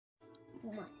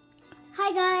one.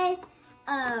 Hi guys,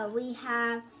 we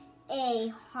have a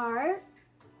heart,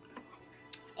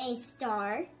 a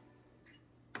star,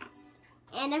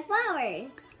 and a flower.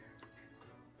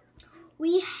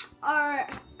 We are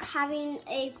having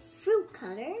a fruit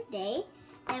cutter day,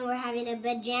 and we're having a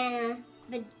pajama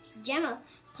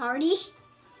party.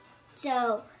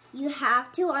 So you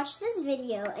have to watch this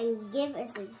video and give a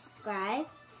subscribe.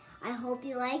 I hope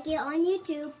you like it on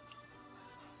YouTube.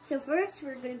 So first,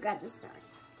 we're gonna grab the star.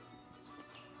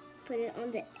 Put it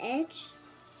on the edge.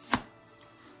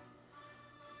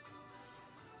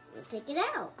 We'll take it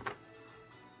out.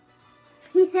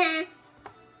 There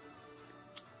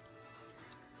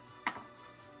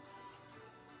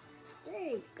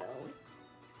you go.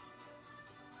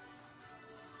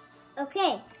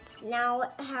 Okay,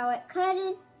 now how it cut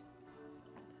it.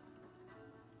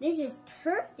 This is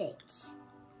perfect.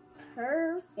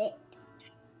 Perfect.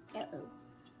 Uh-oh.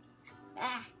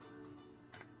 Ah.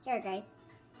 Sorry, guys.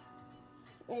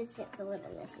 This gets a little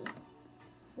messy.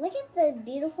 Look at the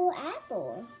beautiful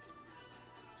apple.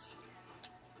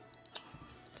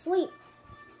 Sweet.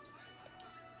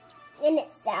 And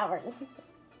it's sour.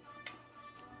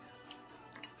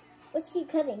 Let's keep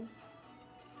cutting.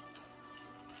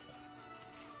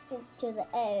 To the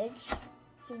edge.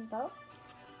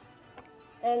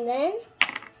 And then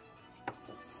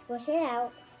squish it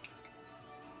out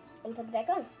and put it back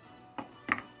on.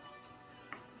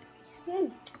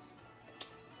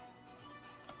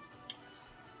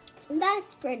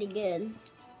 That's pretty good.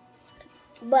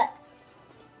 But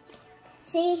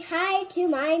say hi to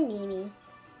my Mimi.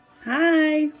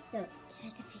 Hi. No, it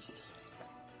has a face.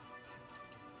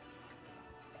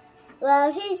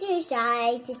 Well, she's too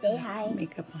shy to say hi.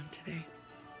 Makeup on today.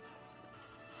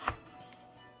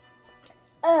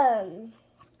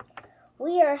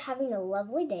 We are having a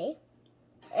lovely day,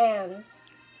 and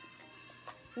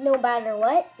no matter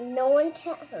what, no one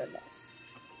can hurt us.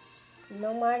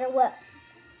 No matter what,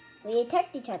 we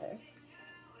attack each other.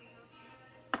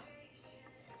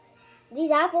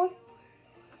 These apples,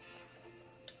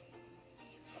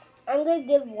 I'm gonna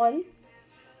give one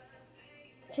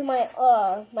to my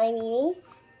Mimi.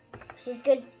 She's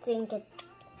good thinking.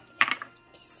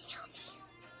 It's yummy.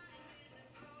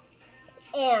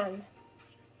 And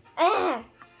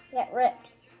that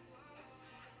ripped.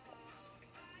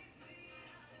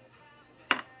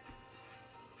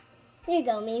 Here you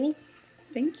go, Mimi.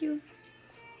 Thank you.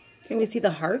 Can we see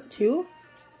the heart too?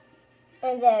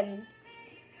 And then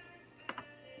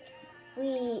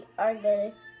we are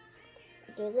gonna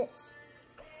do this.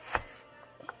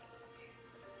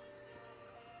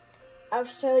 I'll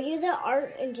show you the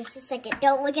art in just a second.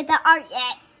 Don't look at the art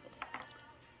yet.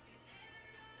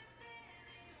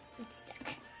 It's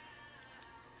stuck.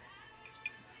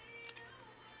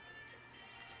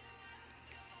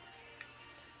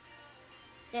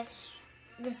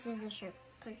 This is a shirt.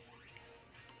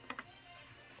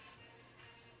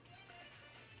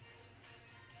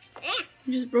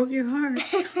 You just broke your heart.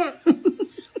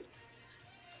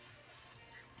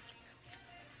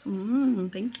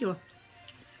 Thank you.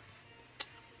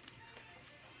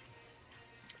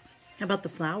 How about the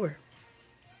flower?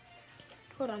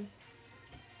 Hold on.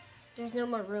 There's no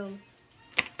more room.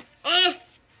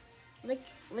 Look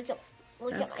at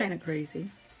That's kind of crazy.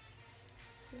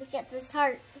 Look at this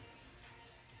heart.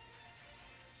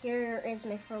 Here is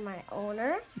for my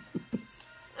owner.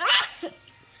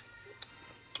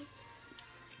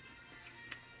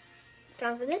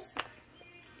 Time for this.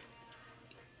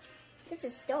 It's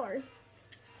a star.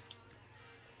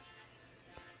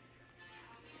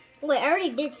 Wait, I already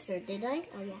did star, did I?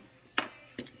 Oh yeah.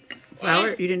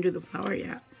 Flower? You didn't do the flower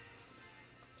yet.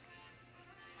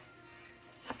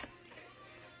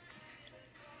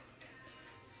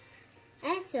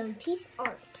 That's some piece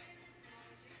art.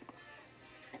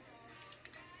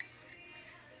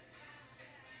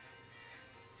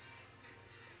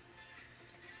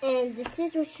 And this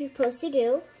is what you're supposed to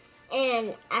do.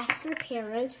 And ask your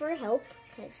parents for help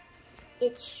because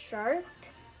it's sharp.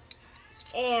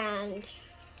 And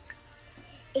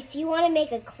if you want to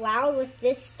make a cloud with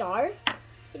this star,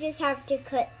 you just have to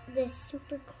cut this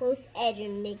super close edge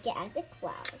and make it as a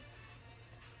cloud.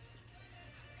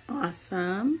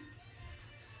 Awesome.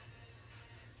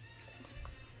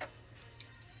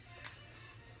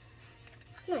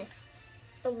 Nice.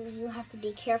 You have to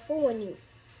be careful when you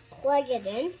plug it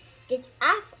in. Just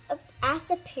ask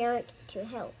a parent to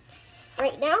help.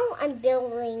 Right now, I'm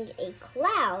building a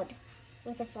cloud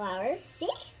with a flower. See?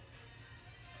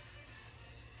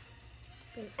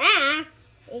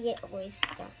 It get always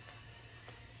stuck.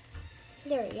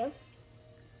 There we go.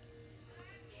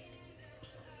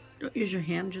 Don't use your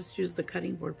hand, just use the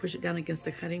cutting board. Push it down against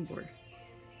the cutting board.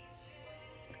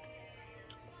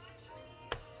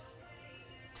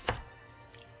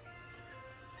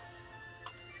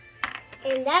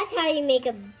 And that's how you make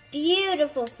a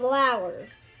beautiful flower.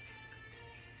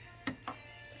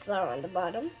 Flower on the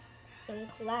bottom. Some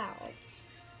clouds.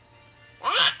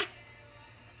 Ah!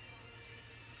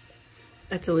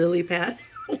 That's a lily pad.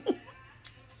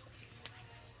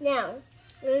 Now,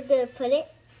 we're going to put it.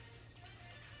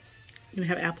 You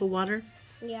have apple water?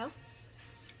 Yeah.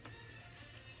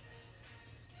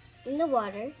 In the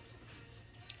water.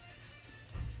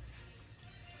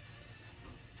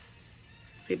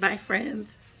 Say bye,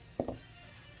 friends.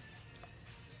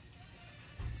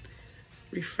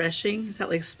 Refreshing. Is that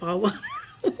like spa water?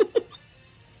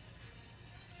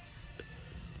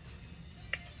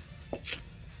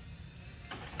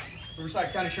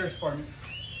 Riverside County Sheriff's Department.